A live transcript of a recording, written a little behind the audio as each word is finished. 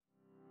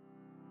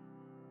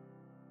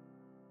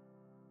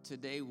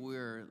Today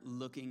we're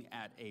looking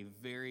at a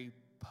very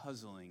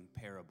puzzling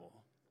parable.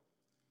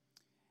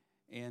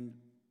 And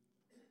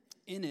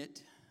in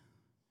it,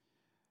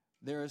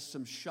 there is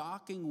some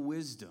shocking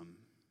wisdom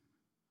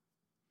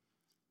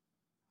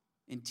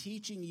in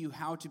teaching you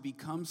how to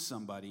become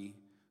somebody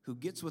who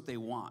gets what they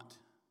want.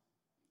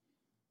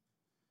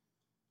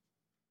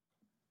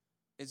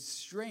 It's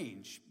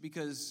strange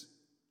because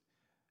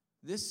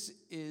this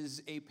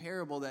is a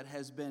parable that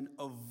has been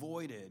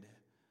avoided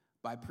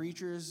by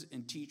preachers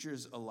and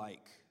teachers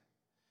alike.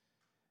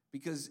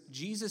 Because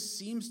Jesus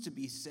seems to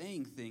be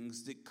saying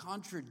things that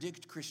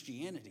contradict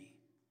Christianity,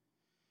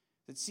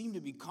 that seem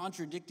to be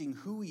contradicting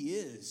who he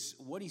is,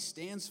 what he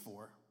stands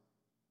for,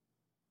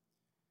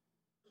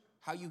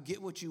 how you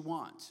get what you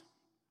want.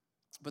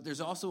 But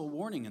there's also a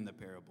warning in the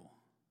parable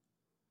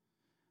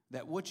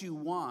that what you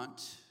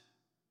want,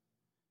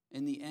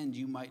 in the end,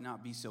 you might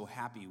not be so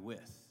happy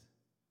with.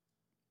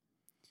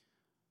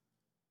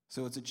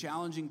 So it's a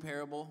challenging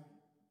parable.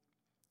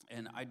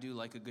 And I do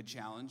like a good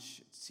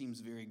challenge. It seems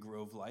very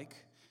Grove-like.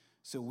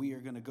 So we are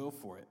going to go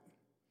for it.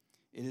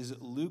 It is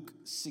Luke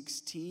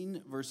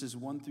 16, verses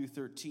 1 through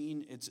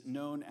 13. It's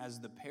known as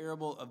the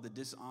parable of the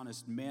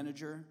dishonest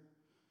manager.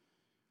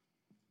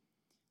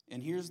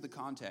 And here's the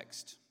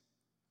context.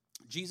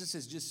 Jesus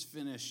has just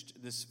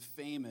finished this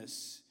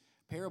famous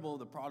parable of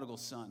the prodigal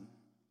son.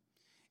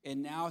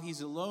 And now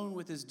he's alone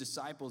with his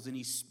disciples, and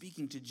he's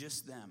speaking to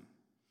just them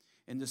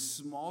in this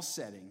small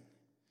setting.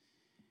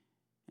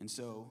 And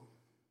so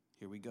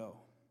here we go.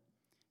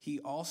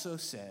 He also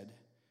said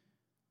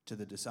to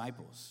the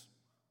disciples,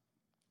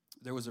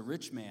 there was a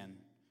rich man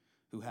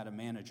who had a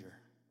manager.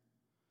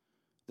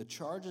 The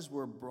charges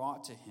were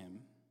brought to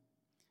him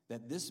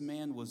that this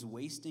man was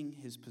wasting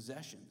his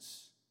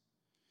possessions.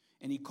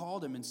 And he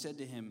called him and said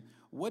to him,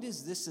 "What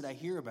is this that I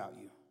hear about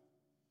you?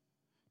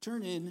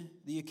 Turn in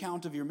the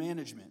account of your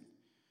management,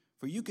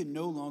 for you can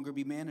no longer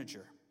be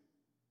manager."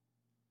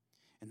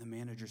 And the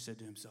manager said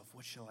to himself,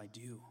 "What shall I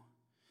do?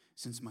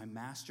 Since my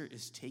master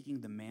is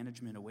taking the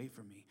management away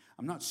from me,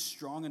 I'm not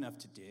strong enough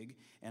to dig,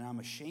 and I'm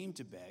ashamed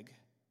to beg.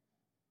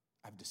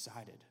 I've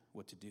decided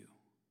what to do,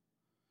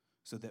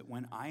 so that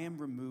when I am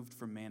removed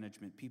from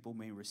management, people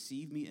may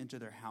receive me into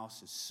their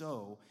houses."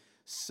 So,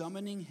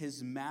 summoning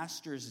his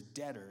master's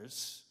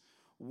debtors,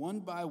 one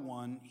by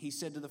one, he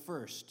said to the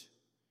first,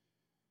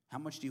 "How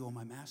much do you owe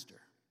my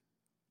master?"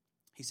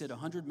 He said,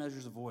 100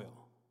 measures of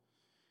oil.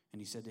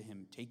 And he said to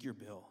him, "Take your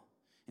bill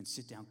and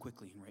sit down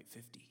quickly and write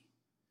 50.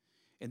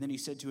 And then he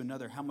said to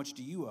another, "How much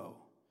do you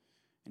owe?"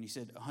 And he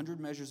said, 100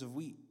 measures of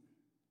wheat.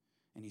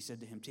 And he said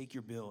to him, "Take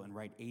your bill and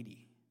write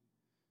 80.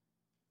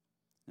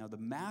 Now the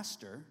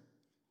master,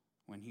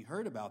 when he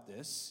heard about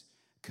this,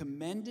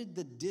 commended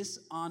the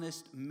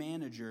dishonest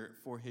manager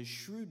for his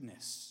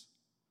shrewdness.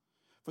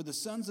 For the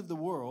sons of the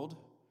world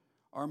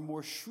are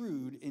more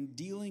shrewd in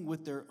dealing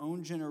with their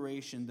own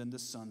generation than the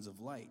sons of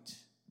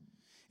light.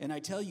 And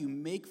I tell you,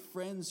 make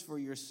friends for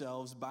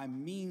yourselves by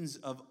means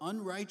of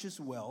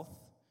unrighteous wealth,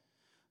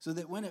 so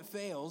that when it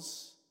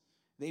fails,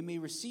 they may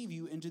receive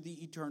you into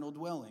the eternal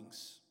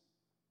dwellings.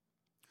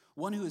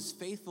 One who is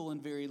faithful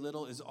in very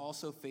little is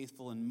also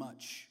faithful in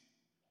much.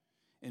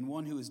 And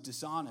one who is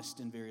dishonest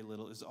in very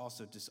little is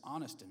also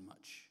dishonest in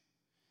much.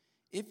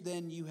 If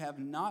then you have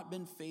not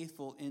been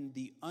faithful in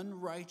the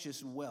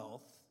unrighteous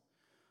wealth,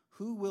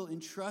 who will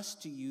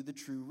entrust to you the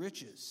true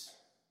riches?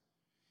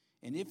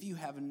 And if you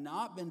have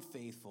not been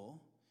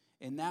faithful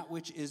in that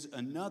which is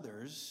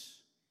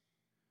another's,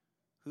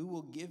 who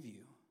will give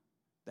you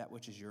that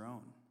which is your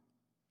own?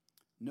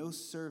 No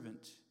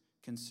servant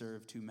can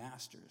serve two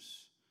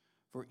masters,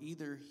 for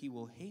either he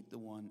will hate the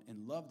one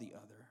and love the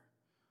other,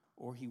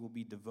 or he will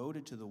be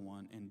devoted to the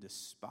one and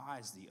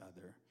despise the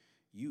other.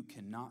 You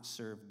cannot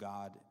serve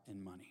God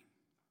and money."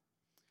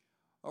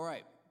 All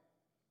right.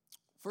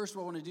 First,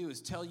 what I want to do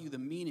is tell you the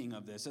meaning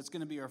of this. That's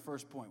going to be our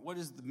first point. What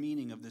is the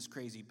meaning of this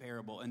crazy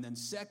parable? And then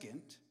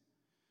second,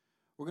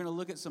 we're going to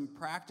look at some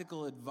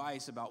practical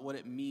advice about what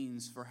it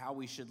means for how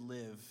we should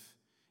live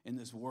in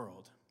this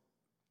world.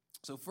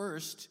 So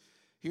first,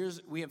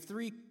 we have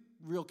three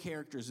real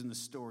characters in the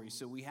story.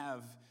 So we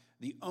have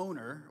the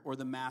owner or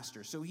the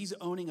master. So he's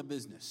owning a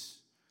business,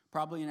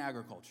 probably in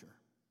agriculture.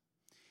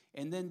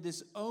 And then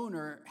this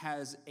owner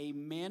has a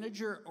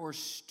manager or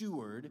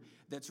steward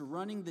that's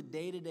running the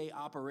day-to-day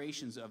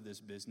operations of this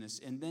business.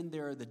 And then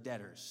there are the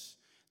debtors,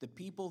 the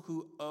people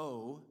who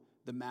owe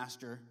the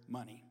master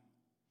money.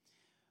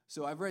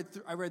 So I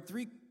read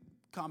three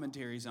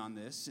commentaries on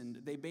this, and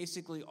they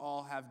basically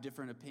all have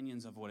different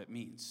opinions of what it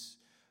means.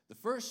 The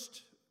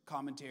first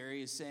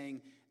commentary is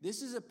saying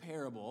this is a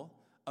parable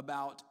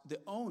about the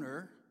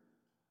owner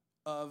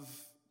of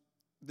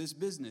this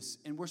business,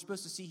 and we're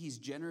supposed to see he's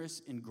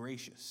generous and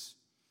gracious.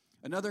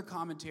 Another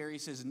commentary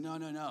says,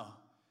 no.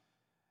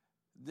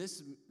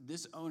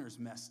 This owner's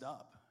messed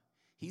up.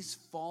 He's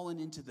fallen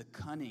into the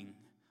cunning,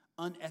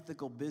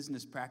 unethical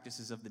business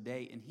practices of the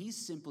day, and he's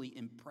simply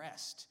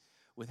impressed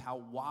with how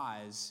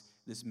wise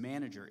this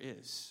manager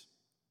is.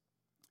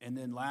 And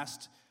then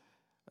last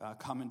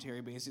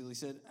commentary basically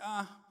said,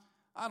 I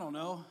don't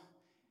know.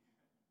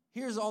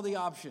 Here's all the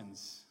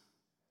options.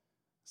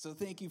 So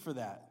thank you for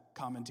that,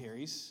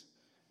 commentaries.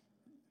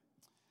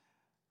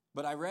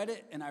 But I read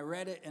it, and I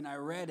read it, and I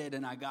read it,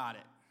 and I got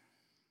it.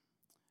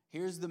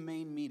 Here's the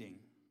main meaning.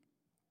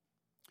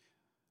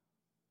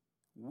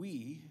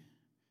 We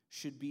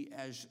should be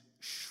as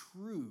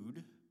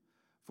shrewd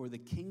for the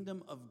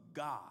kingdom of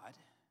God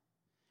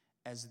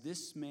as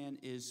this man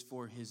is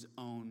for his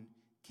own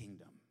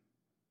kingdom.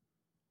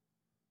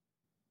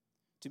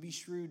 To be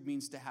shrewd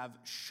means to have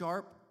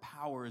sharp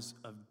powers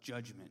of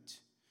judgment,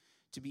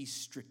 to be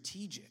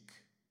strategic.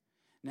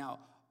 Now,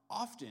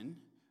 often,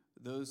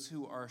 those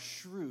who are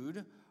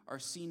shrewd are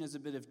seen as a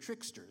bit of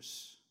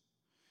tricksters.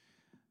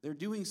 They're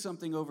doing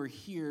something over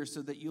here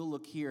so that you'll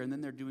look here, and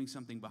then they're doing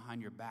something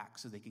behind your back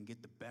so they can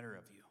get the better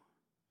of you.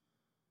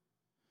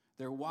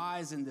 They're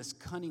wise in this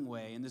cunning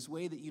way, in this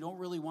way that you don't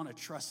really want to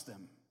trust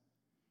them.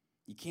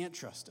 You can't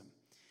trust them.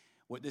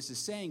 What this is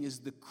saying is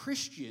the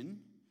Christian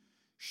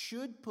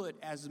should put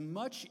as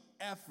much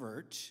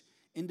effort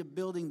into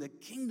building the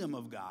kingdom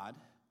of God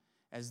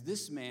as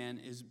this man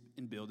is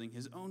in building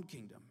his own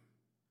kingdom.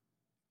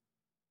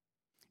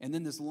 And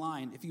then this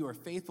line, if you are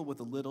faithful with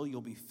a little,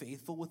 you'll be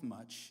faithful with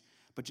much.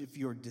 But if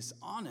you're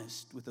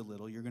dishonest with a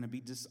little, you're going to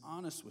be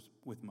dishonest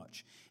with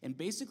much. And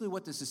basically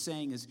what this is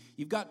saying is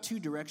you've got two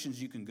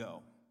directions you can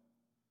go.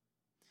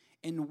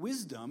 And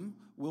wisdom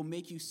will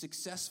make you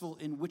successful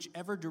in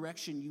whichever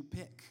direction you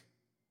pick.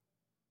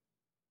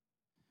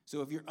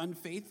 So if you're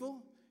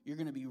unfaithful, you're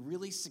going to be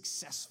really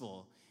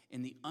successful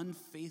in the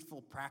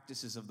unfaithful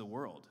practices of the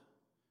world.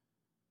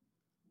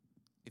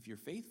 If you're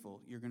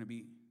faithful, you're going to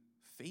be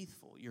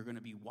faithful. You're going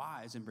to be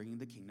wise in bringing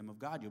the kingdom of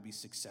God. You'll be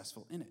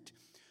successful in it.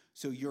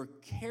 So your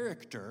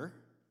character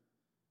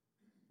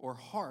or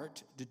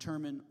heart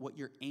determine what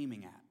you're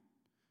aiming at.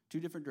 Two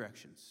different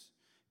directions.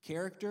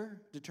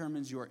 Character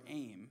determines your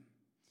aim,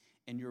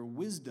 and your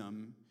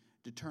wisdom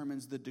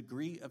determines the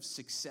degree of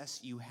success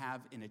you have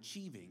in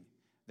achieving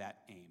that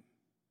aim.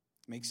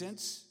 Make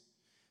sense?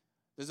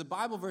 There's a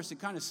Bible verse that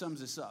kind of sums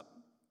this up.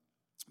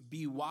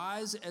 Be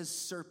wise as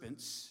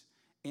serpents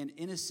and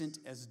innocent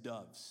as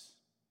doves.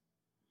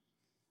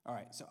 All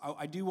right, so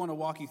I do want to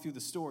walk you through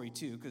the story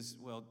too, because,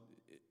 well,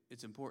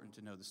 it's important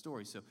to know the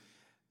story. So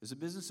there's a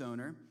business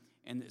owner,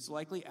 and it's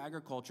likely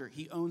agriculture.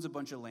 He owns a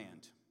bunch of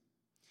land.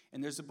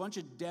 And there's a bunch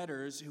of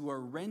debtors who are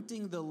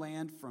renting the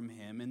land from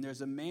him, and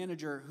there's a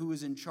manager who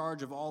is in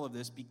charge of all of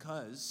this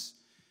because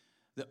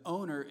the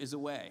owner is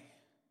away.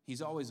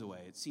 He's always away.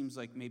 It seems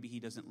like maybe he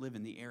doesn't live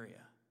in the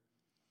area.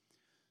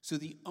 So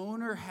the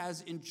owner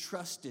has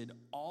entrusted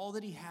all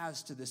that he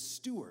has to this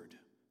steward,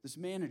 this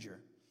manager.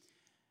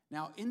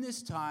 Now, in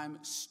this time,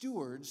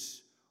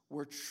 stewards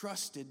were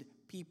trusted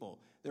people.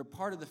 They're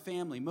part of the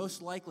family.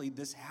 Most likely,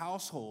 this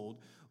household,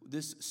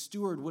 this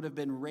steward would have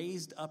been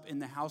raised up in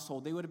the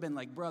household. They would have been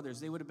like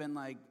brothers. They would have been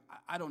like,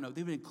 I don't know,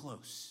 they would have been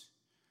close.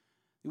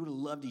 They would have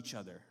loved each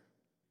other.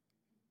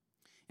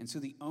 And so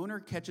the owner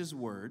catches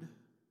word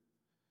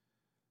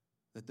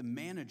that the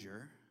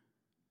manager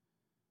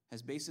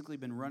has basically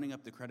been running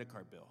up the credit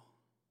card bill.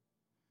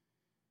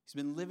 He's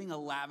been living a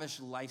lavish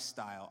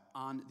lifestyle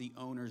on the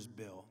owner's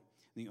bill.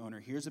 The owner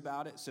hears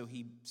about it, so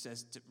he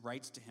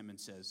writes to him and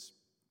says,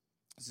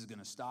 this is going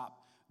to stop,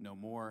 no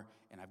more,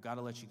 and I've got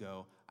to let you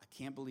go. I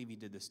can't believe you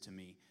did this to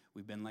me.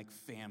 We've been like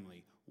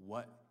family.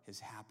 What has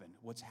happened?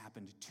 What's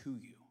happened to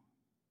you?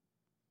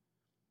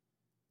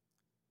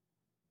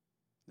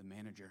 The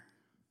manager,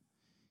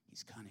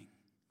 he's cunning.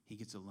 He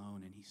gets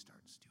alone and he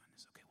starts doing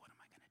this. Okay, what am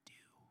I going to do?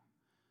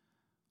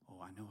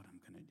 Oh, I know what I'm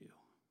going to do.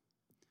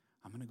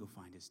 I'm going to go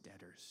find his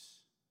debtors.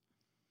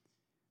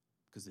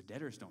 Because the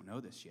debtors don't know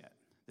this yet.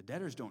 The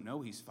debtors don't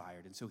know he's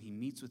fired, and so he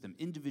meets with them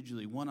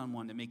individually,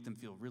 one-on-one, to make them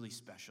feel really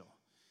special.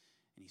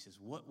 And he says,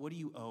 what do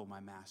you owe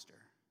my master?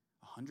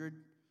 100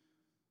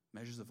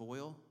 measures of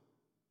oil?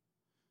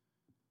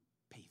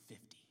 Pay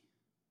 50,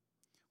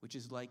 which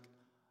is like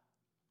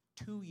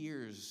 2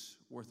 years'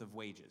 worth of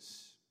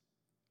wages.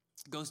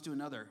 Goes to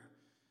another.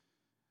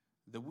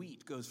 The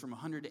wheat goes from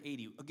 100 to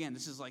 80. Again,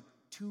 this is like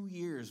 2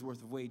 years'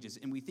 worth of wages.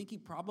 And we think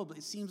it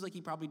seems like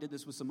he probably did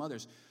this with some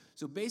others.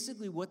 So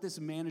basically what this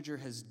manager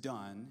has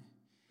done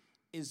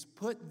is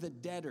put the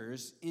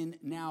debtors in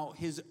now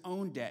his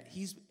own debt.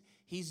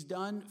 He's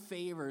done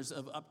favors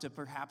of up to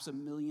perhaps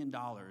 $1 million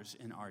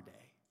in our day.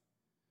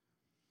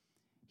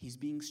 He's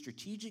being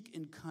strategic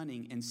and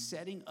cunning and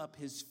setting up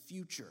his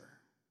future.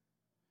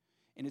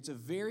 And it's a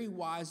very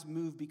wise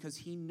move because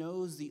he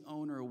knows the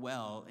owner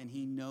well, and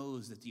he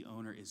knows that the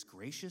owner is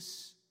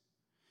gracious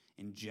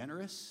and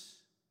generous.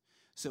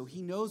 So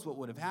he knows what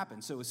would have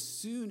happened. So as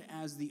soon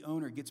as the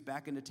owner gets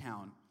back into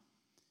town,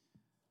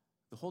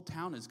 the whole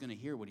town is going to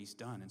hear what he's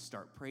done and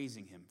start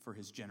praising him for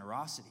his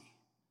generosity,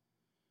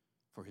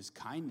 for his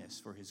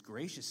kindness, for his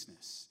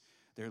graciousness.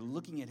 They're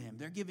looking at him.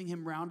 They're giving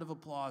him a round of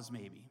applause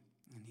maybe.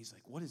 And he's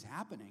like, what is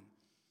happening?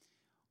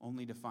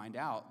 Only to find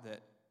out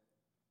that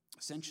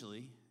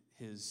essentially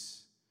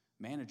his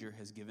manager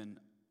has given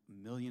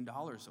 $1 million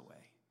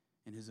away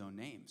in his own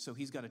name. So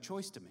he's got a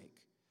choice to make.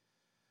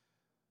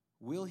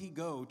 Will he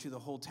go to the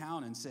whole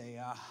town and say,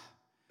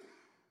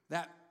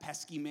 That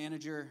pesky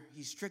manager,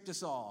 he's tricked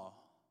us all.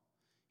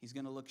 He's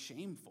going to look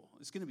shameful.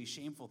 It's going to be a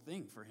shameful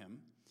thing for him.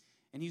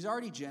 And he's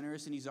already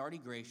generous and he's already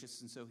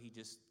gracious, and so he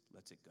just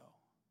lets it go.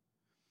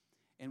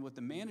 And what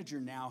the manager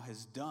now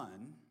has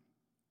done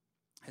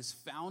has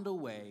found a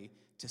way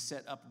to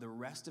set up the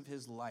rest of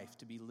his life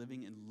to be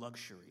living in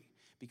luxury.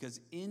 Because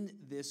in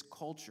this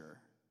culture,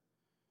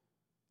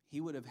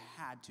 he would have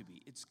had to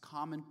be. It's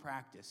common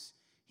practice.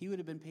 He would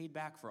have been paid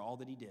back for all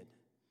that he did.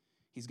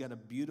 He's got a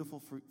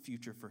beautiful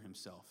future for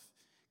himself,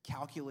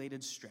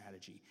 calculated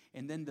strategy.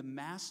 And then the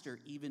master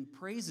even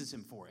praises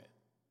him for it.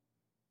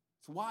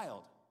 It's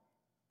wild.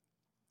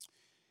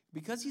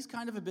 Because he's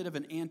kind of a bit of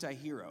an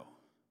anti-hero.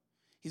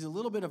 He's a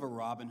little bit of a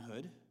Robin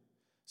Hood.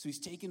 So he's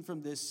taken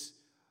from this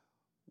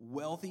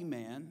wealthy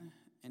man,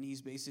 and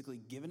he's basically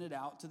given it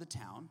out to the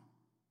town.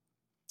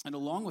 And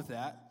along with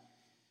that,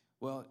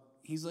 well,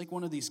 he's like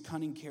one of these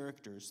cunning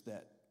characters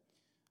that,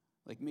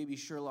 like maybe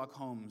Sherlock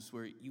Holmes,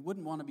 where you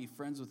wouldn't want to be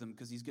friends with him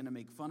because he's going to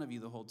make fun of you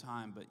the whole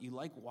time, but you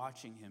like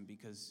watching him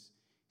because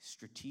he's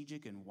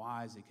strategic and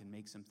wise and can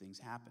make some things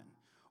happen.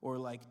 Or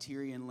like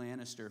Tyrion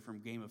Lannister from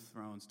Game of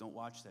Thrones. Don't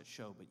watch that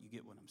show, but you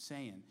get what I'm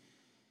saying.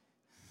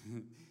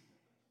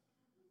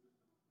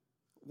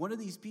 One of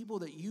these people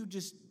that you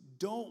just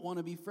don't want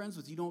to be friends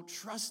with. You don't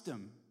trust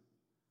them.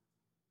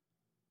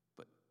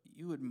 But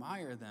you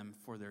admire them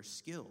for their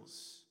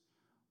skills.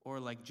 Or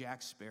like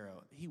Jack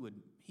Sparrow.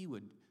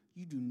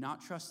 You do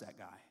not trust that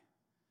guy.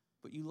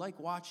 But you like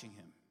watching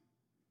him.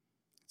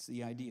 It's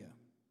the idea.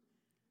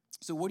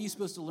 So what are you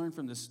supposed to learn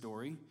from this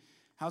story?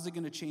 How's it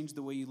going to change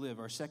the way you live?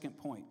 Our second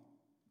point,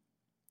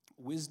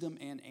 wisdom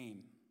and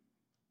aim.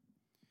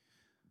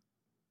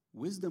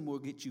 Wisdom will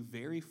get you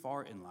very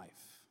far in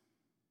life.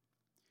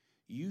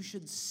 You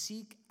should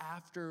seek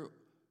after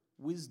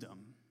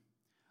wisdom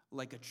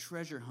like a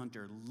treasure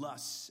hunter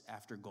lusts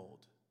after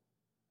gold.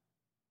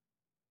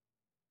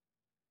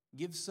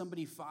 Give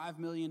somebody $5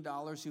 million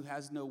who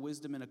has no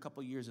wisdom, in a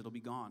couple years it'll be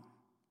gone.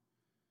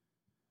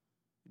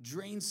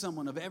 Drain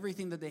someone of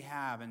everything that they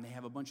have, and they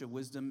have a bunch of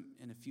wisdom.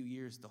 In a few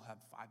years, they'll have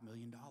 $5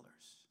 million.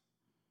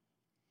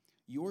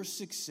 Your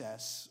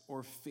success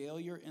or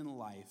failure in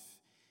life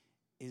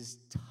is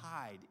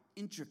tied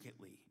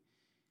intricately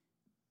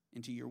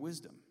into your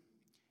wisdom.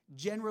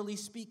 Generally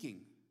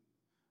speaking,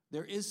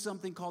 there is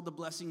something called the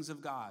blessings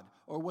of God,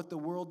 or what the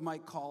world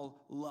might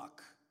call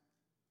luck.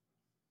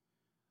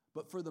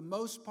 But for the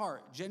most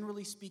part,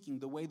 generally speaking,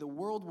 the way the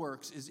world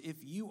works is if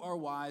you are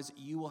wise,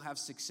 you will have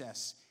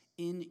success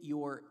in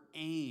your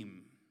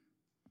aim.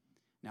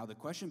 Now the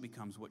question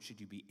becomes, what should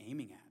you be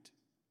aiming at?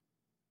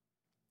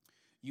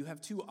 You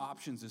have two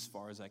options as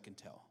far as I can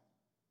tell.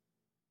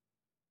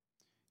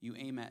 You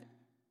aim at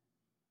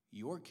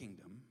your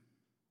kingdom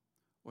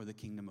or the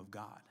kingdom of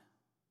God.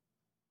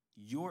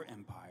 Your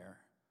empire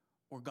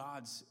or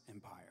God's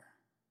empire.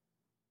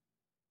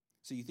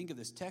 So you think of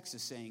this text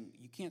as saying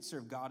you can't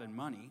serve God and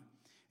money.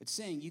 It's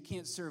saying you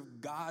can't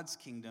serve God's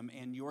kingdom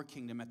and your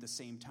kingdom at the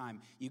same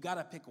time. You got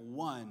to pick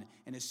one,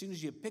 and as soon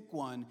as you pick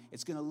one,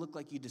 it's going to look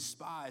like you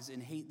despise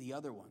and hate the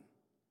other one.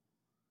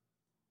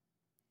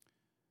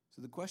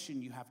 So the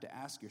question you have to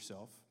ask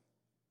yourself,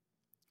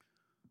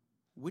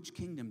 which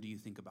kingdom do you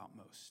think about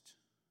most?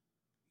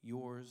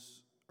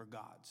 Yours or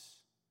God's?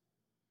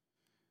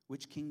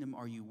 Which kingdom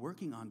are you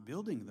working on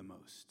building the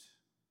most?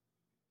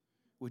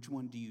 Which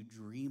one do you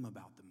dream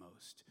about the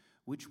most?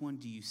 Which one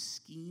do you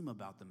scheme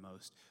about the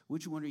most?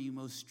 Which one are you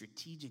most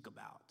strategic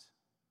about?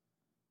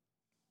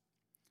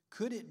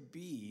 Could it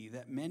be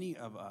that many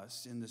of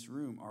us in this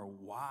room are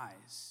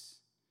wise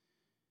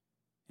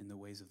in the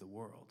ways of the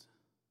world,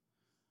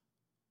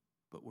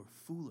 but we're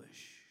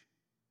foolish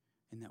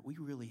in that we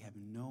really have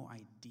no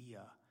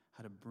idea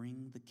how to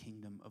bring the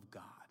kingdom of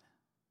God?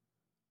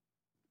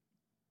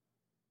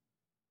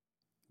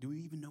 Do we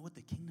even know what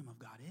the kingdom of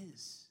God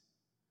is?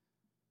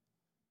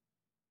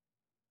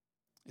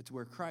 It's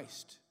where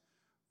Christ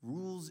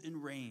rules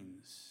and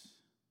reigns,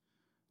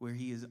 where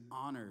he is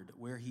honored,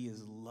 where he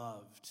is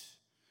loved,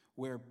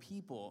 where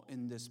people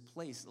in this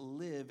place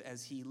live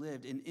as he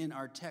lived. And in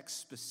our text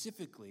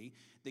specifically,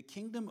 the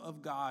kingdom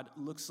of God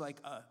looks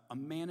like a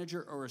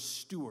manager or a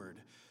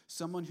steward,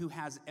 someone who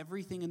has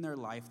everything in their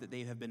life that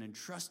they have been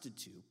entrusted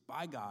to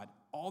by God,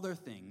 all their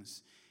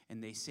things,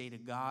 and they say to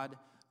God,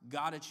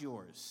 God, it's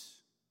yours.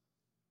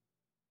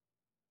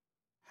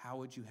 How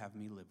would you have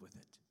me live with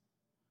it?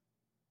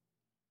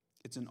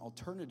 It's an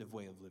alternative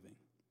way of living.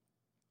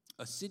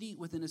 A city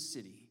within a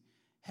city.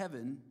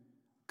 Heaven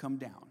come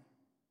down.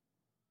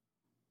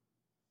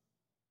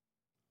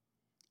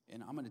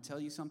 And I'm going to tell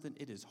you something.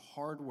 It is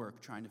hard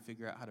work trying to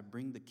figure out how to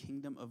bring the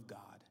kingdom of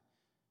God.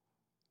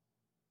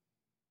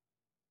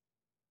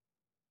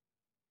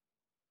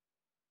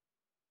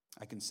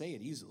 I can say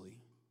it easily.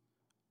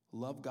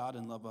 Love God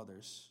and love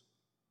others.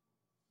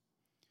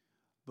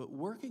 But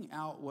working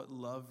out what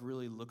love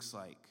really looks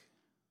like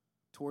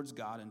towards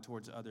God and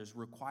towards others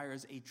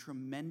requires a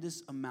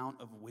tremendous amount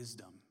of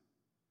wisdom.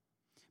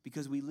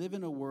 Because we live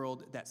in a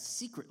world that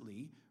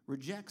secretly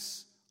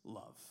rejects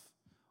love,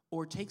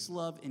 or takes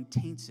love and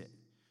taints it,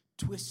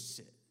 twists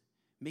it,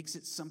 makes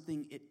it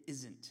something it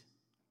isn't.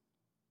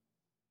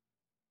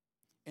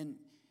 And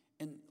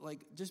like,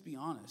 just be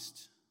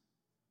honest.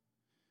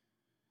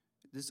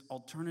 This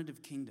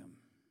alternative kingdom,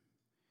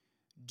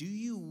 do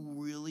you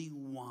really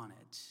want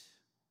it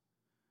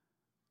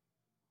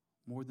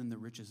more than the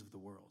riches of the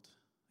world?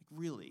 Like,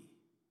 really?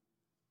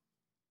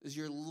 Is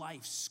your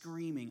life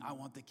screaming, I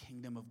want the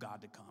kingdom of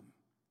God to come?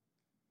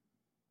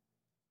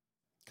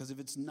 Because if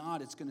it's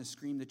not, it's going to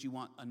scream that you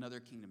want another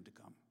kingdom to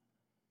come.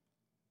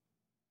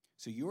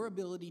 So your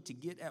ability to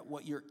get at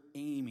what you're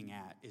aiming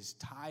at is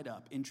tied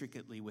up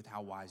intricately with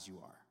how wise you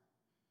are.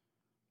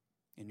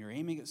 And you're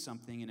aiming at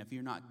something, and if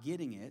you're not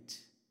getting it,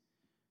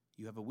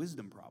 you have a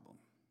wisdom problem.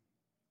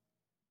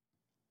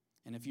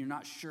 And if you're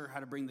not sure how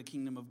to bring the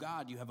kingdom of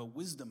God, you have a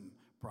wisdom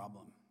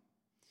problem.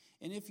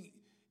 And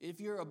if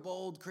you're a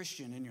bold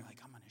Christian and you're like,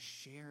 I'm going to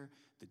share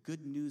the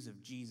good news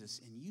of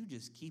Jesus, and you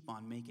just keep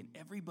on making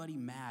everybody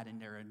mad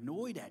and they're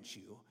annoyed at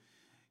you,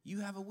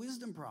 you have a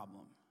wisdom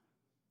problem.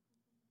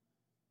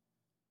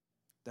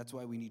 That's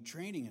why we need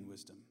training in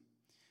wisdom.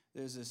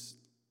 There's this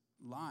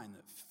line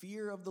that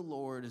fear of the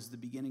Lord is the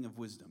beginning of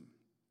wisdom.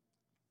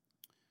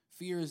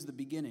 Fear is the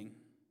beginning.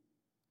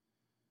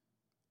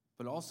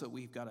 But also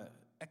we've got to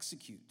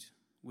execute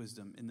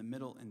wisdom in the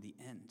middle and the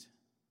end.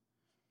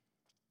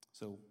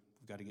 So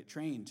we've got to get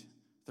trained.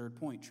 Third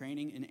point,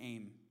 training and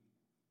aim.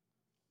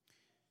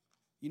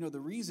 You know, the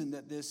reason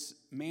that this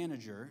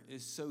manager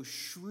is so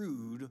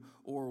shrewd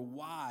or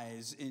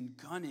wise and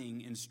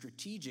cunning and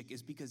strategic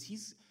is because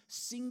he's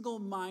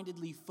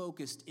single-mindedly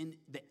focused in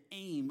the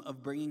aim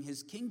of bringing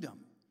his kingdom.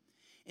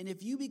 And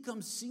if you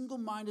become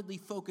single-mindedly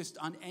focused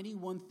on any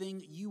one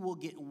thing, you will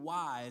get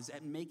wise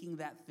at making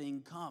that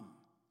thing come.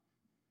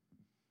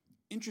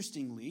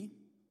 Interestingly,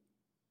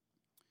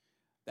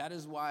 that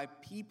is why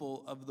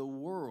people of the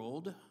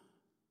world,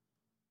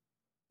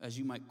 as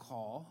you might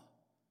call,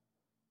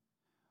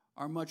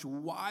 are much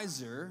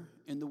wiser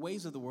in the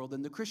ways of the world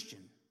than the Christian.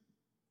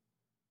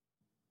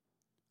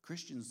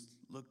 Christians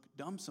look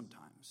dumb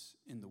sometimes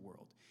in the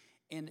world.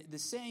 And the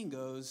saying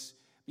goes,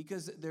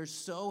 because they're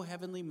so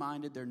heavenly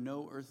minded, they're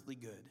no earthly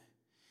good.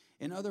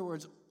 In other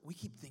words, we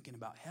keep thinking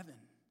about heaven.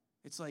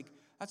 It's like,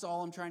 that's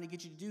all I'm trying to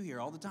get you to do here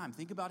all the time.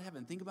 Think about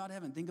heaven, think about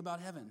heaven, think about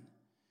heaven.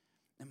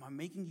 Am I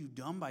making you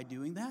dumb by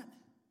doing that?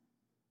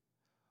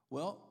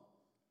 Well,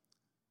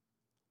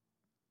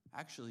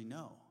 actually,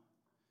 no.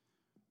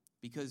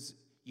 Because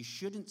you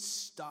shouldn't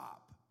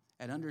stop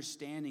at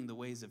understanding the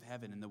ways of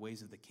heaven and the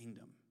ways of the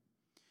kingdom.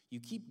 You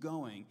keep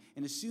going,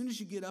 and as soon as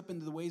you get up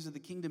into the ways of the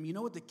kingdom, you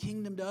know what the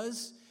kingdom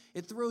does?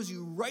 It throws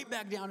you right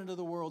back down into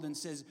the world and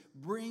says,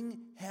 bring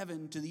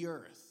heaven to the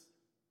earth.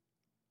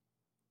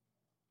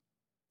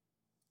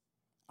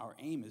 Our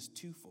aim is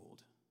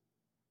twofold.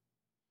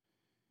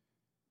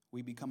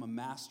 We become a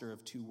master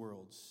of two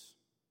worlds.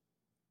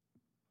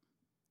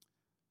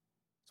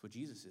 That's what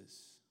Jesus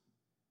is.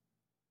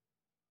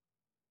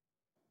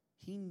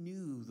 He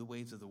knew the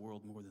ways of the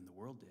world more than the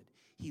world did.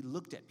 He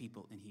looked at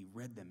people and he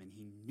read them and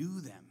he knew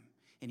them.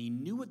 And he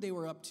knew what they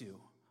were up to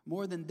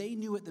more than they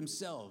knew it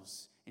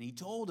themselves. And he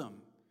told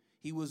them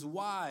he was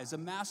wise, a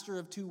master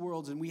of two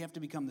worlds, and we have to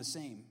become the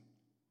same.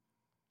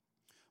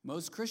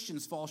 Most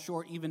Christians fall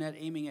short even at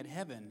aiming at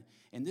heaven.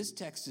 And this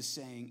text is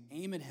saying,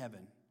 aim at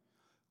heaven,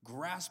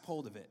 grasp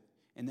hold of it,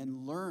 and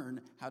then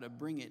learn how to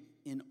bring it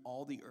in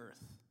all the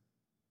earth.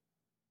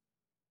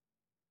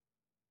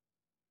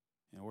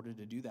 In order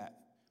to do that,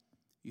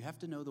 you have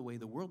to know the way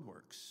the world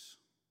works.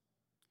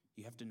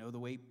 You have to know the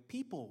way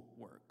people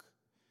work.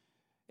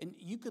 And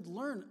you could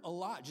learn a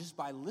lot just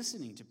by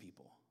listening to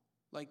people.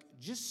 Like,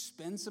 just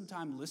spend some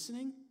time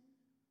listening.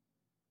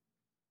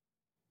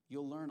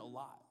 You'll learn a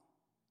lot.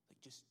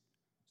 Like, just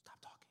stop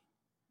talking.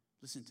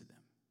 Listen to them.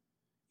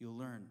 You'll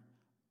learn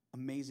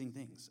amazing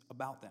things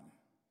about them.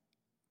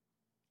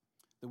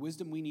 The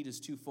wisdom we need is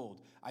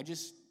twofold. I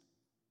just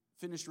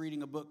finished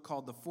reading a book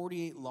called The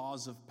 48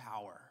 Laws of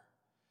Power.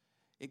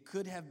 It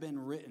could have been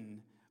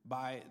written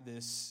by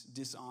this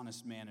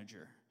dishonest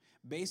manager.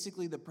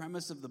 Basically, the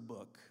premise of the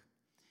book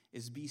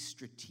is be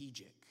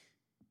strategic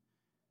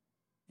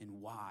and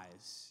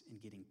wise in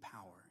getting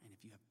power. And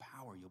if you have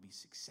power, you'll be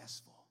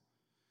successful.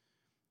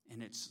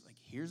 And it's like,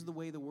 here's the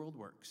way the world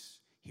works.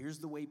 Here's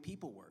the way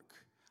people work.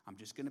 I'm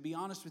just going to be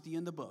honest with you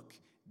in the book.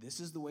 This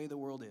is the way the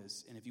world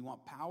is. And if you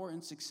want power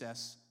and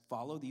success,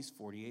 follow these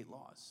 48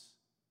 laws.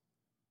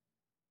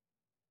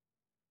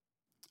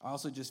 I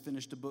also just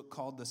finished a book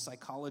called The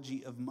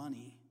Psychology of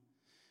Money.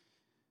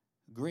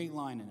 Great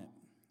line in it.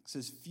 It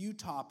says, few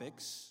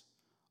topics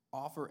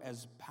offer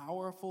as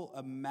powerful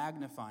a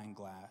magnifying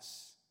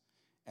glass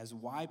as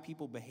why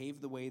people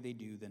behave the way they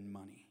do than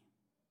money.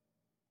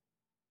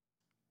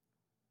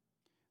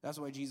 That's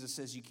why Jesus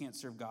says you can't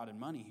serve God and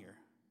money here.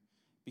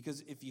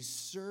 Because if you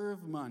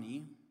serve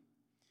money,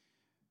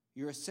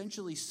 you're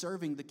essentially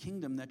serving the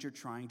kingdom that you're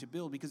trying to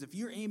build. Because if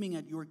you're aiming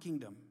at your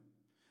kingdom,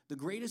 the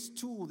greatest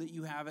tool that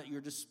you have at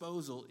your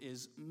disposal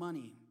is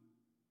money.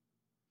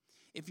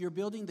 If you're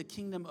building the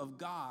kingdom of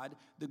God,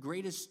 the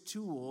greatest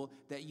tool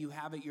that you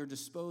have at your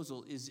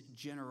disposal is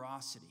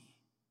generosity.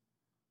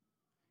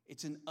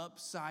 It's an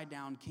upside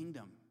down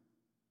kingdom.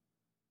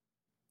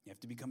 You have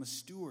to become a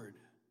steward.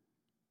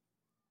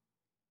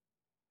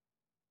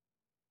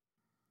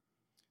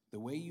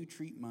 The way you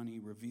treat money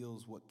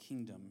reveals what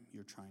kingdom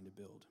you're trying to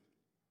build.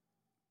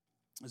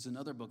 There's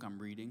another book I'm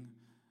reading,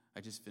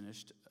 I just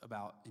finished,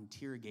 about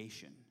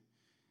interrogation.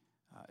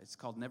 It's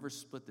called Never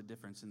Split the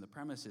Difference, and the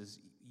premise is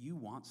you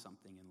want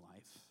something in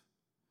life,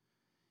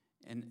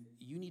 and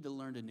you need to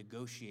learn to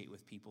negotiate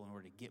with people in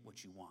order to get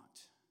what you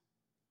want.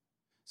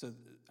 So,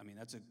 I mean,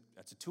 that's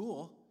a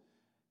tool,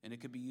 and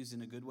it could be used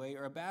in a good way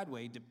or a bad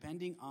way,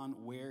 depending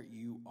on where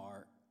you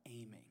are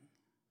aiming.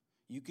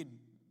 You could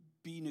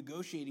be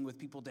negotiating with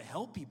people to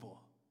help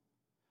people.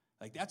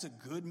 Like, that's a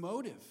good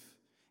motive.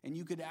 And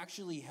you could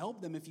actually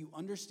help them if you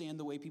understand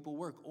the way people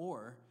work.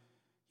 Or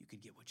you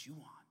could get what you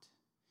want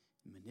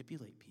and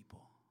manipulate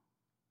people.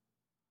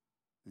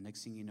 The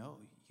next thing you know,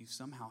 you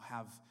somehow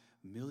have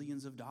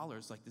millions of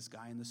dollars like this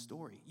guy in the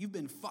story. You've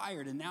been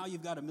fired and now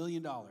you've got $1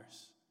 million.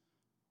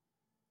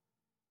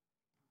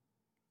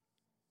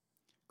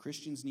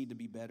 Christians need to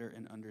be better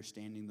in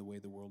understanding the way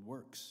the world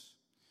works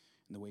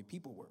and the way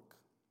people work.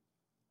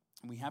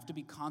 And we have to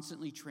be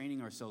constantly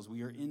training ourselves.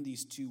 We are in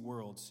these two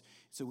worlds,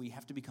 so we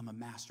have to become a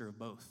master of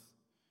both.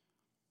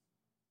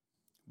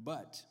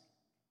 But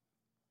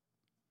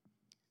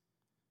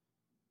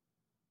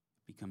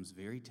it becomes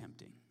very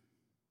tempting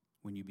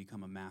when you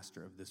become a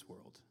master of this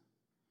world.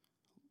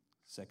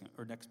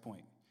 Next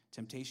point,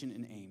 temptation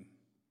and aim.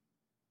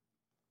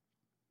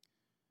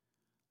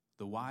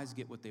 The wise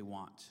get what they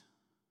want,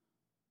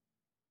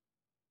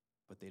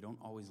 but they don't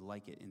always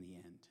like it in the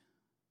end.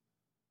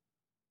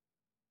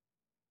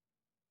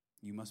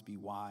 You must be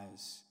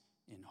wise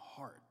in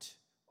heart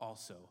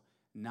also,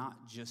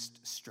 not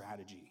just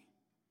strategy.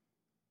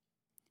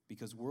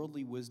 Because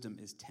worldly wisdom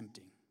is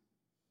tempting.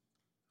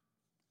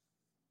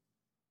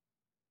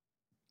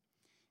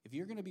 If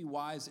you're going to be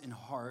wise in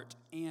heart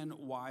and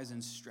wise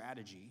in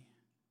strategy,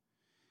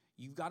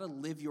 you've got to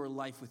live your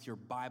life with your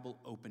Bible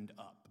opened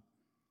up.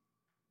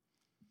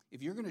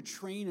 If you're going to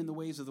train in the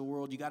ways of the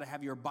world, you got to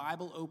have your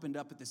Bible opened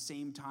up at the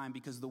same time,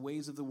 because the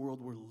ways of the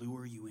world will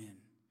lure you in.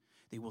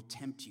 They will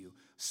tempt you.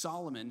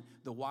 Solomon,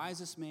 the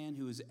wisest man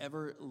who has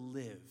ever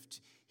lived,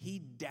 he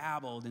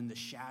dabbled in the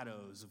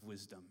shadows of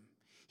wisdom.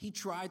 He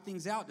tried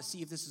things out to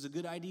see if this is a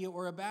good idea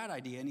or a bad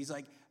idea. And he's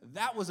like,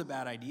 that was a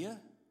bad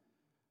idea.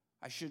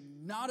 I should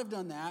not have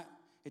done that.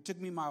 It took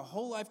me my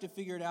whole life to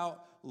figure it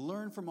out,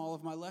 learn from all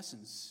of my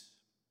lessons.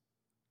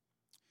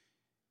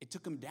 It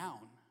took him down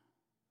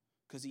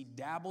because he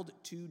dabbled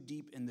too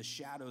deep in the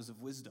shadows of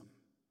wisdom.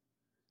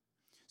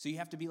 So you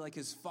have to be like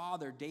his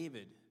father,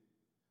 David,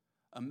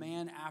 a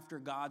man after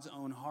God's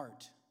own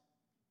heart.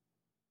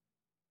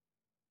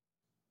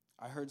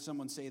 I heard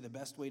someone say the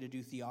best way to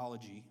do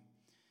theology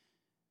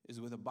is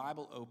with a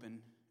Bible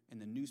open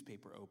and the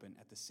newspaper open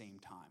at the same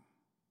time.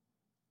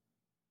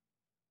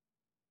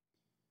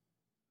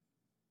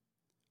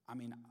 I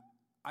mean,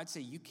 I'd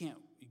say you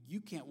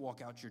can't walk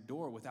out your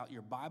door without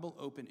your Bible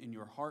open in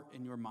your heart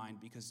and your mind,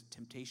 because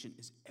temptation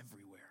is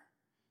everywhere.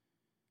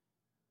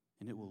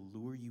 And it will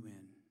lure you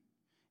in,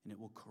 and it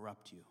will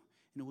corrupt you,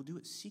 and it will do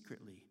it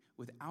secretly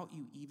without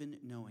you even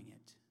knowing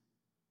it.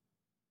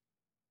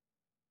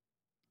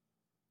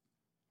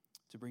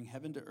 To bring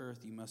heaven to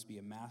earth, you must be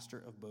a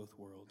master of both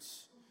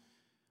worlds.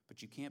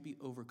 But you can't be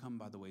overcome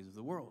by the ways of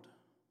the world.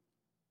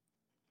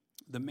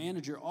 The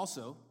manager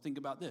also, think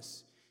about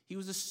this, he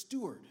was a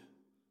steward.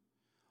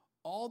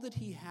 All that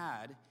he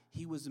had,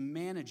 he was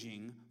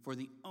managing for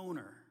the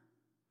owner.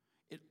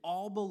 It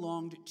all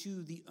belonged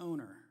to the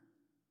owner.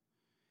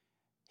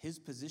 His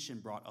position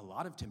brought a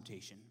lot of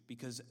temptation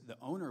because the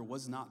owner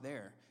was not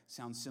there.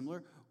 Sounds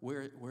similar?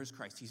 Where's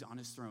Christ? He's on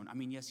his throne. I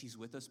mean, yes, he's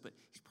with us, but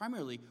he's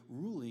primarily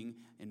ruling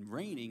and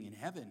reigning in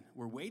heaven.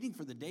 We're waiting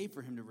for the day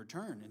for him to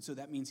return, and so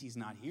that means he's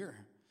not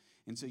here.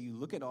 And so you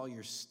look at all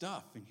your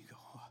stuff and you go,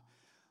 oh,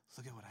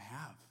 look at what I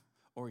have.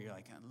 Or you're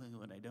like, look at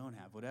what I don't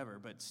have, whatever.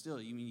 But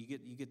still, you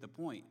get the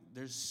point.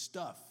 There's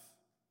stuff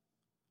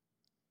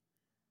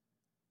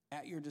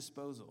at your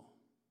disposal.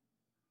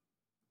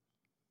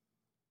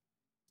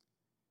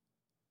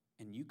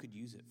 And you could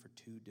use it for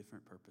two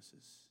different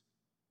purposes.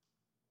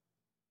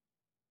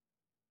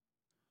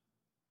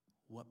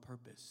 What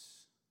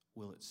purpose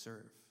will it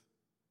serve?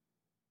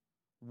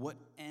 What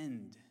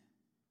end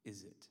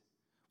is it?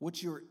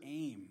 What's your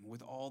aim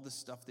with all the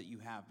stuff that you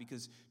have?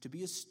 Because to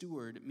be a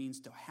steward means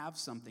to have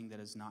something that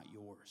is not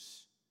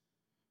yours.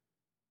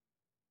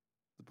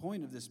 The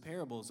point of this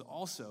parable is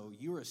also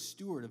you're a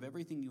steward of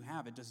everything you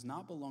have. It does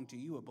not belong to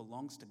you. It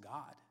belongs to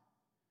God.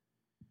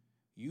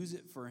 Use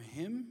it for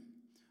him,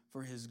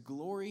 for his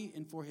glory,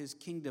 and for his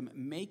kingdom.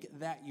 Make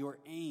that your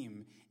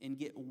aim and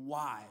get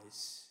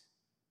wise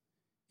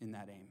in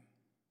that aim.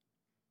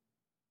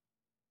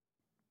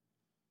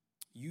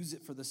 Use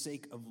it for the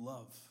sake of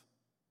love.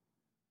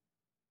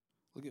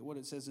 Look at what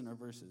it says in our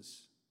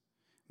verses.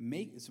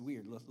 It's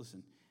weird,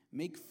 listen.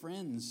 Make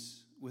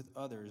friends with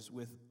others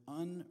with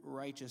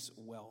unrighteous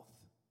wealth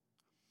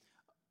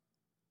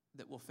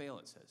that will fail,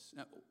 it says.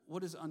 Now,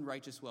 what is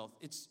unrighteous wealth?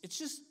 It's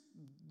just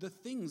the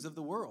things of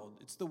the world.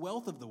 It's the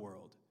wealth of the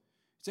world.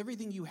 It's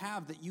everything you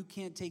have that you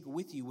can't take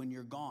with you when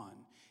you're gone.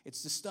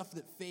 It's the stuff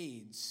that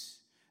fades,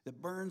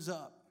 that burns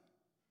up.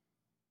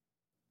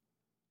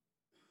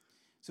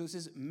 So it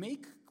says,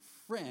 make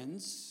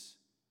friends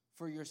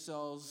for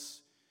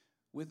yourselves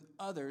with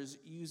others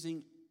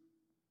using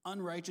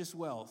unrighteous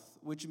wealth,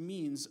 which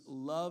means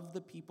love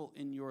the people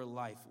in your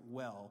life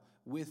well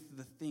with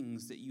the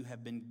things that you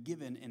have been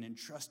given and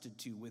entrusted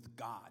to with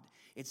God.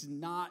 It's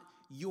not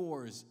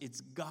yours,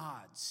 it's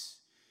God's.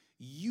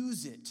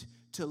 Use it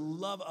to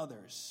love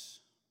others.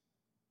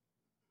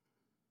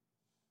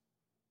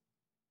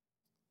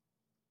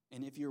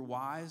 And if you're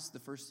wise, the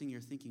first thing you're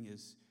thinking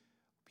is,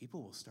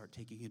 people will start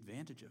taking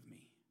advantage of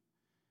me.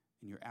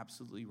 And you're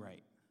absolutely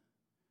right.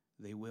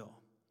 They will.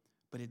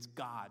 But it's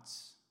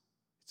God's.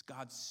 It's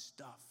God's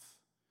stuff.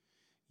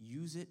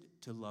 Use it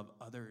to love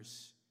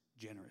others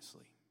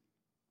generously.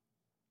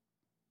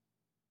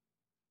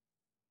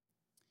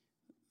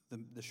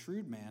 The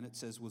shrewd man, it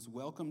says, was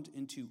welcomed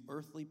into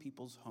earthly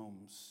people's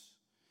homes.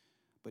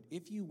 But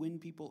if you win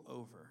people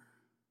over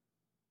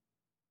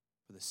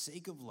for the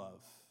sake of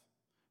love,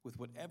 with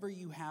whatever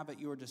you have at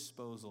your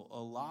disposal, a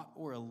lot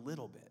or a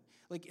little bit.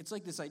 It's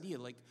like this idea,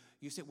 like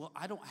you say, well,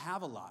 I don't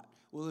have a lot.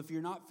 Well, if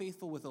you're not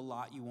faithful with a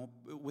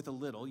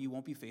little, you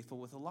won't be faithful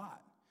with a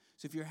lot.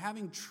 So if you're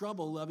having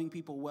trouble loving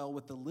people well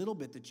with the little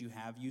bit that you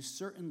have, you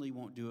certainly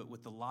won't do it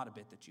with the lot of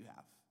bit that you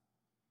have.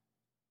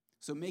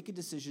 So make a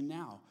decision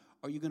now.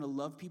 Are you going to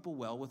love people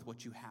well with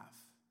what you have?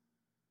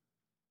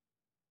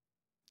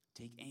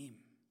 Take aim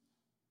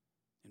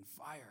and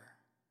fire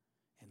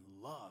and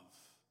love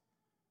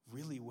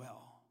really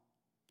well.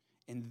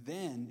 And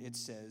then it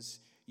says,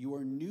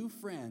 your new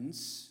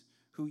friends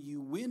who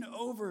you win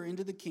over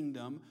into the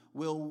kingdom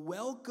will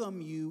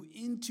welcome you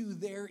into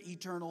their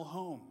eternal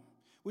home,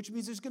 which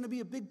means there's going to be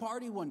a big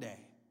party one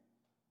day.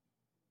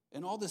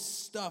 And all this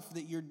stuff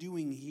that you're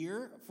doing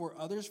here for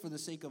others for the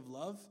sake of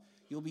love,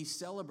 you'll be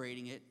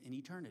celebrating it in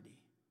eternity.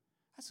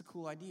 That's a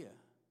cool idea.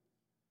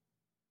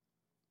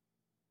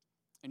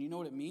 And you know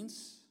what it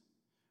means?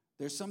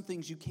 There's some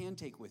things you can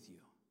take with you.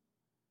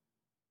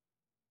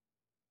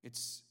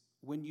 It's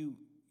when you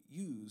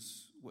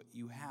use what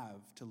you have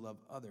to love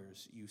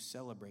others, you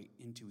celebrate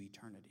into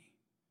eternity.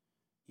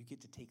 You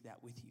get to take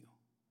that with you.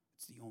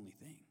 It's the only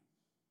thing.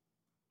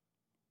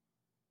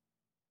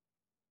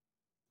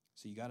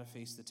 So you got to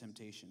face the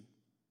temptation.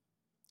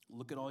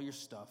 Look at all your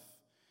stuff.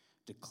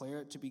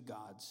 Declare it to be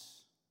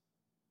God's.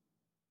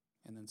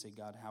 And then say,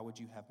 God, how would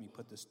you have me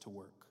put this to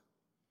work?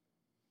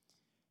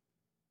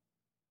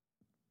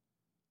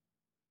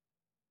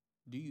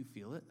 Do you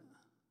feel it?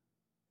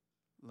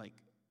 Like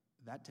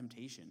that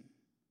temptation.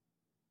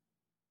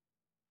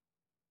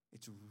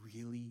 It's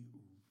really,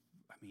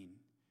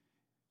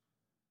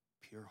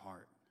 pure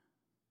heart.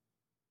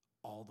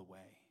 All the way.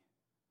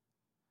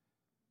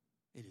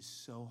 It is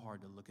so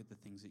hard to look at the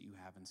things that you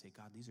have and say,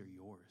 God, these are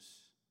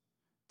yours.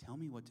 Tell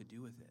me what to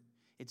do with it.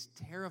 It's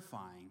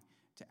terrifying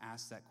to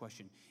ask that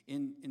question.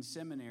 In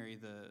seminary,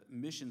 the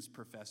missions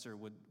professor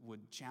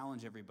would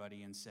challenge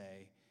everybody and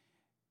say,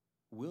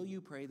 will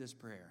you pray this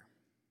prayer?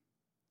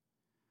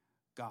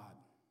 God,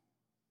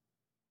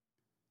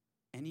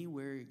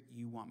 anywhere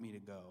you want me to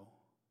go,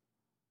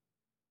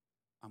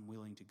 I'm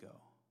willing to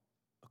go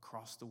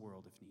across the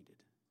world if needed.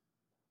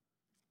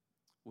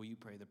 Will you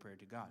pray the prayer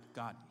to God?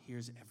 God,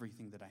 here's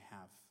everything that I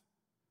have.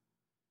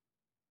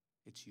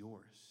 It's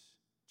yours.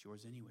 It's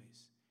yours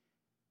anyways.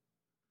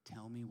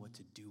 Tell me what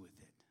to do with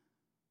it.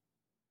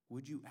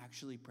 Would you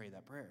actually pray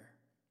that prayer?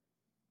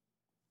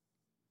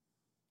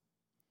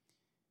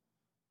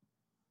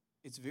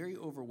 It's very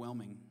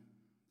overwhelming.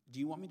 Do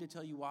you want me to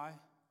tell you why?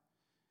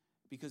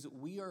 Because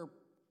we are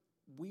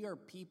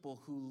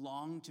people who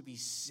long to be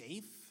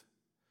safe.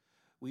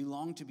 We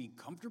long to be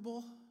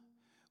comfortable.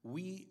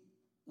 We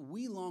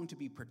long to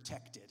be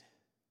protected.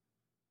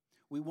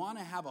 We want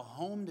to have a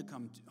home to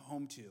come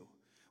home to.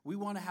 We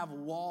want to have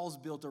walls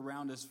built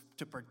around us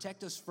to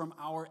protect us from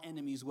our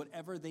enemies,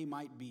 whatever they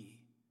might be.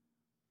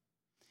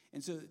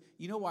 And so,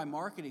 you know why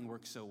marketing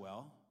works so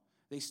well?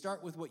 They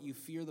start with what you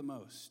fear the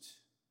most.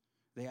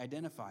 They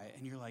identify it,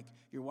 and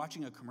you're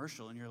watching a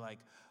commercial, and you're like,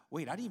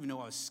 wait, I didn't even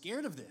know I was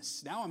scared of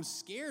this. Now I'm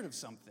scared of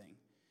something.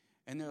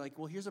 And they're like,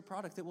 well, here's a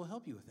product that will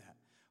help you with that.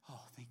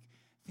 Oh,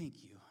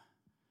 thank you.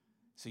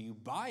 So you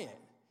buy it.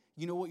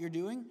 You know what you're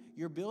doing?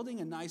 You're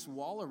building a nice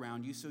wall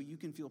around you so you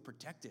can feel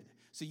protected.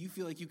 So you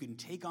feel like you can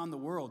take on the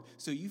world.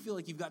 So you feel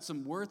like you've got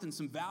some worth and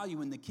some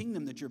value in the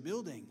kingdom that you're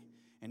building.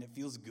 And it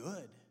feels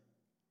good.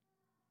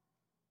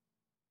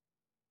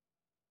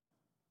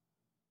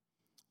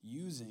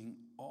 Using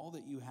all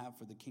that you have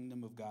for the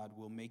kingdom of God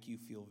will make you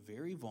feel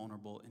very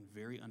vulnerable and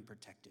very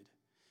unprotected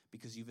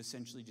because you've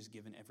essentially just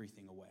given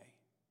everything away.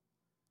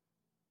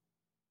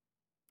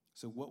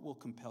 So what will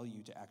compel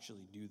you to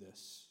actually do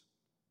this?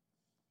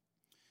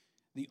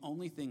 The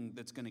only thing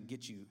that's going to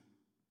get you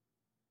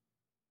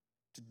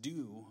to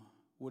do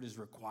what is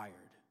required,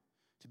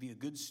 to be a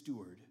good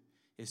steward,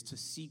 is to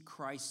see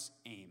Christ's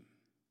aim.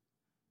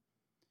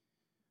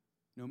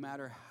 No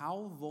matter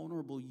how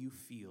vulnerable you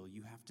feel,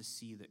 you have to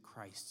see that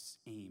Christ's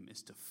aim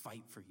is to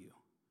fight for you,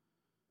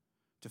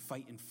 to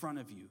fight in front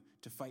of you,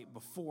 to fight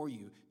before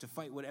you, to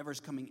fight whatever's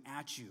coming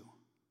at you.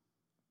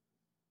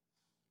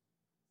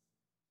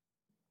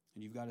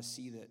 And you've got to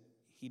see that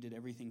he did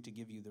everything to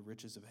give you the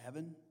riches of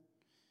heaven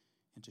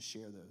and to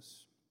share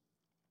those.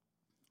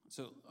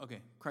 So, okay,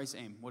 Christ's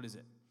aim, what is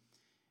it?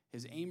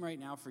 His aim right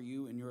now for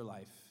you in your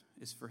life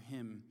is for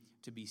him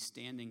to be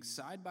standing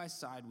side by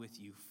side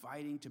with you,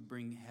 fighting to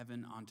bring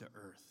heaven onto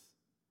earth.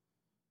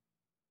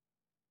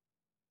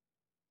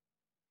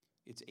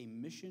 It's a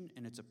mission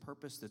and it's a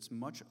purpose that's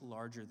much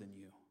larger than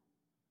you.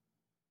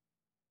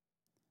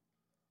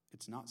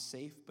 It's not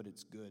safe, but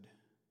it's good.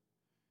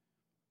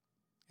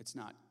 It's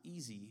not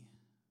easy,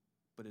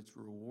 but it's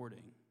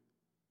rewarding.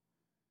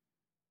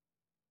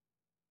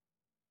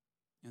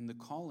 And the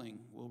calling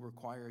will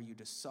require you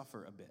to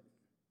suffer a bit.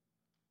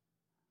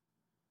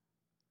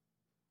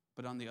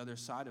 But on the other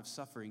side of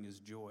suffering is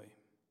joy.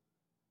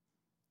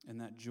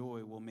 And that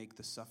joy will make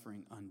the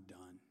suffering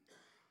undone.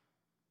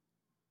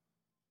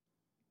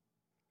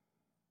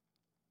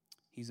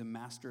 He's a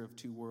master of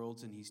two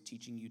worlds, and he's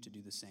teaching you to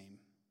do the same.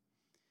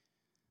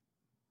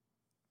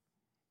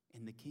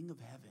 And the King of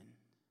Heaven,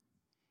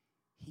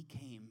 he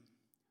came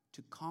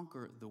to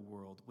conquer the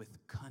world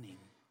with cunning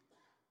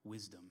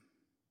wisdom.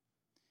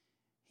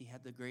 He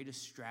had the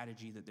greatest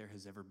strategy that there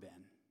has ever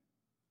been.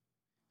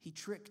 He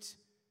tricked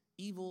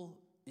evil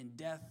and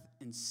death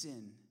and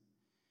sin.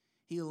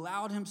 He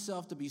allowed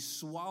himself to be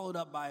swallowed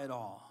up by it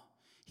all.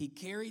 He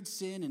carried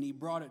sin and he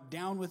brought it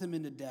down with him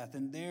into death.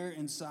 And there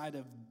inside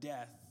of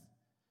death,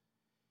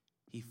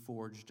 he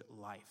forged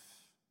life.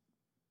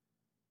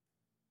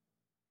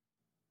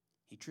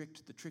 He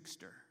tricked the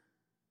trickster.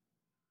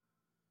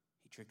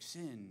 He tricked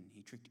sin.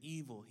 He tricked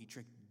evil. He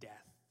tricked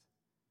death.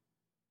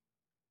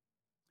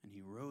 And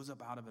he rose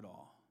up out of it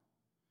all.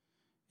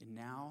 And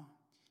now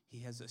he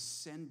has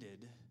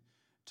ascended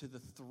to the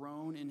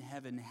throne in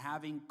heaven,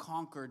 having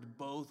conquered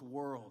both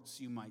worlds,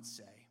 you might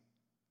say.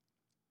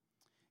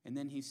 And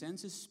then he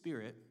sends his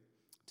Spirit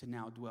to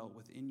now dwell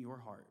within your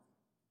heart.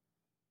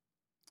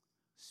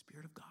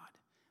 Spirit of God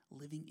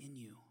living in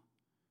you,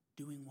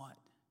 doing what?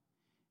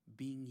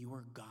 Being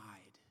your guide,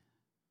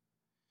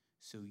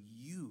 so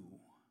you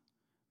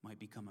might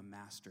become a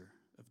master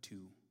of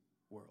two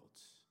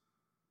worlds.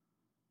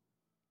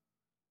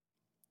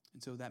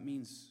 And so that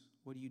means,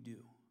 what do?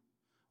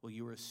 Well,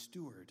 you're a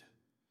steward.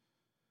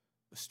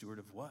 A steward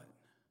of what?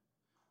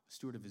 A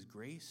steward of his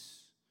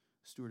grace,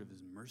 a steward of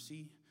his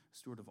mercy, a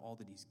steward of all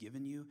that he's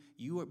given you.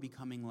 You are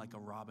becoming like a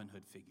Robin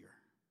Hood figure.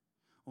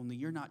 Only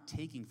you're not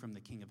taking from the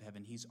King of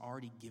Heaven. He's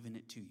already given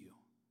it to you.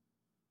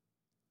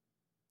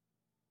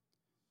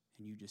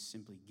 And you just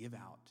simply give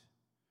out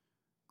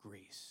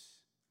grace,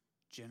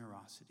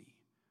 generosity,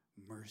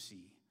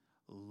 mercy,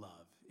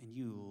 love, and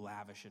you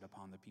lavish it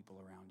upon the people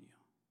around you.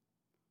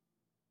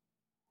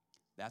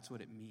 That's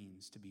what it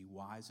means to be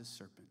wise as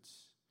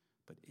serpents,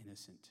 but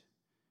innocent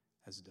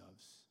as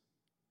doves.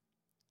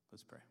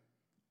 Let's pray.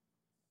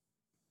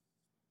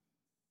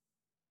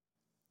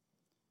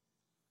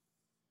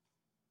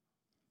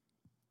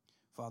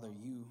 Father,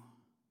 you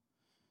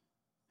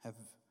have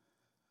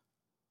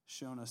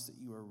shown us that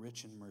you are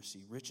rich in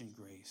mercy, rich in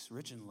grace,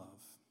 rich in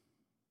love.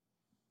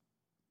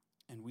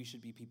 And we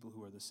should be people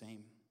who are the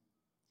same.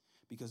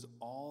 Because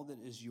all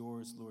that is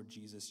yours, Lord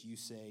Jesus, you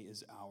say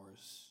is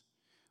ours.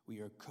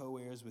 We are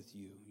co-heirs with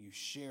you. You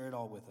share it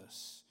all with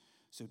us.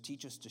 So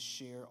teach us to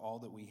share all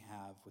that we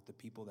have with the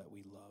people that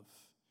we love.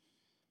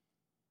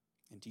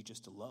 And teach us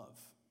to love.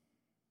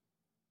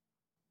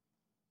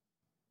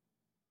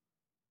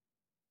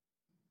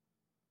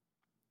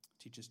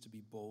 Teach us to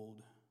be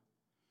bold.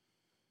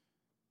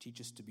 Teach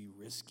us to be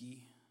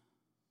risky.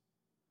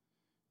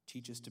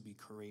 Teach us to be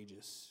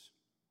courageous.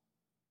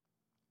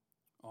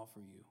 All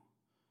for you.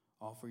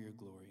 All for your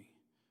glory.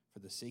 For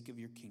the sake of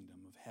your kingdom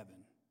of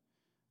heaven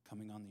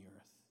coming on the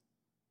earth.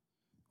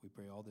 We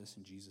pray all this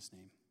in Jesus'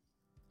 name.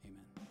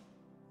 Amen.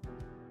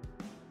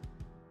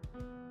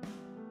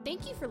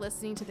 Thank you for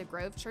listening to the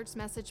Grove Church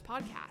Message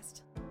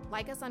podcast.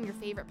 Like us on your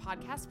favorite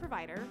podcast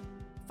provider,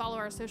 follow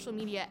our social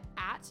media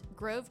at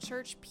Grove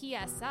Church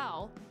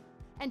PSL,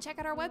 and check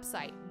out our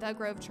website,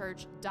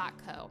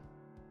 thegrovechurch.co.